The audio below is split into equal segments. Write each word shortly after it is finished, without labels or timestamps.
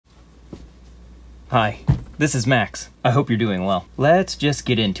Hi, this is Max. I hope you're doing well. Let's just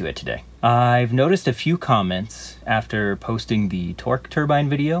get into it today. I've noticed a few comments after posting the torque turbine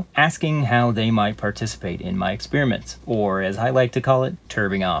video asking how they might participate in my experiments, or as I like to call it,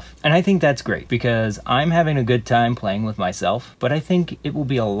 turbing off. And I think that's great because I'm having a good time playing with myself, but I think it will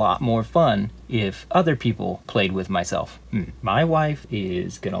be a lot more fun if other people played with myself. My wife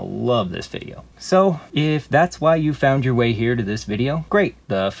is gonna love this video. So if that's why you found your way here to this video, great.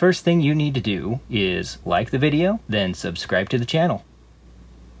 The first thing you need to do is like the video, then subscribe to the channel.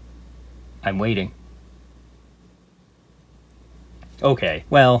 I'm waiting. Okay,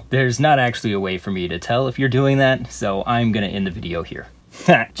 well, there's not actually a way for me to tell if you're doing that, so I'm gonna end the video here.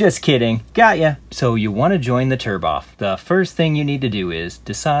 Just kidding, got ya! So you want to join the Turb Off. The first thing you need to do is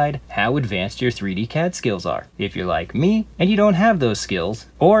decide how advanced your 3D CAD skills are. If you're like me and you don't have those skills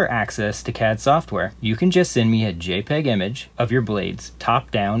or access to CAD software, you can just send me a JPEG image of your blade's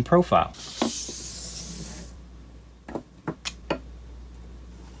top-down profile.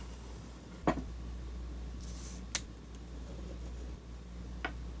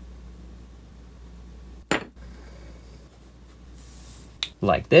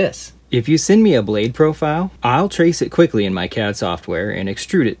 Like this. If you send me a blade profile, I'll trace it quickly in my CAD software and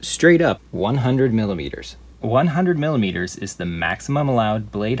extrude it straight up 100 millimeters. 100 millimeters is the maximum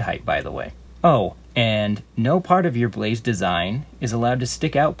allowed blade height, by the way. Oh, and no part of your blade's design is allowed to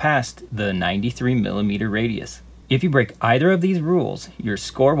stick out past the 93 millimeter radius. If you break either of these rules, your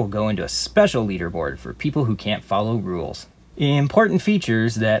score will go into a special leaderboard for people who can't follow rules. Important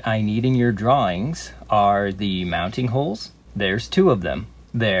features that I need in your drawings are the mounting holes. There's 2 of them.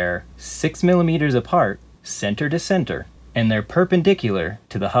 They're 6 millimeters apart, center to center, and they're perpendicular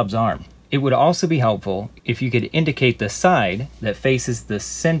to the hub's arm. It would also be helpful if you could indicate the side that faces the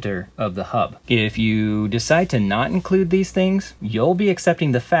center of the hub. If you decide to not include these things, you'll be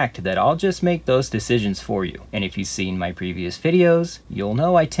accepting the fact that I'll just make those decisions for you. And if you've seen my previous videos, you'll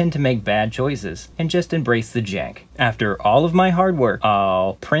know I tend to make bad choices and just embrace the jank. After all of my hard work,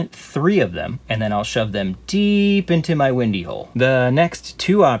 I'll print 3 of them and then I'll shove them deep into my windy hole. The next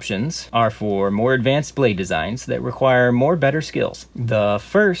 2 options are for more advanced blade designs that require better skills. The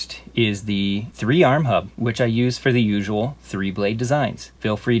first is the 3-arm hub, which I use for the usual 3-blade designs.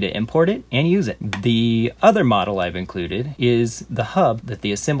 Feel free to import it and use it. The other model I've included is the hub that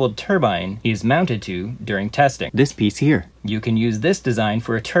the assembled turbine is mounted to during testing. This piece here. You can use this design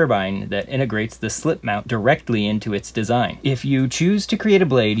for a turbine that integrates the slip mount directly into its design. If you choose to create a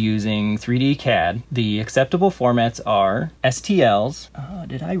blade using 3D CAD, the acceptable formats are STLs.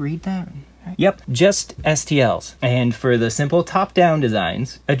 Did I read that? Yep, just STLs. And for the simple top-down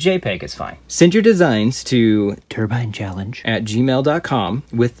designs, a JPEG is fine. Send your designs to turbinechallenge@gmail.com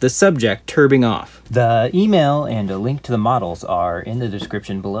with the subject turbing off. The email and a link to the models are in the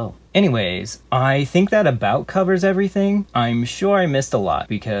description below. Anyways, I think that about covers everything. I'm sure I missed a lot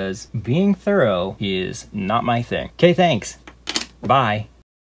because being thorough is not my thing. Okay, thanks. Bye.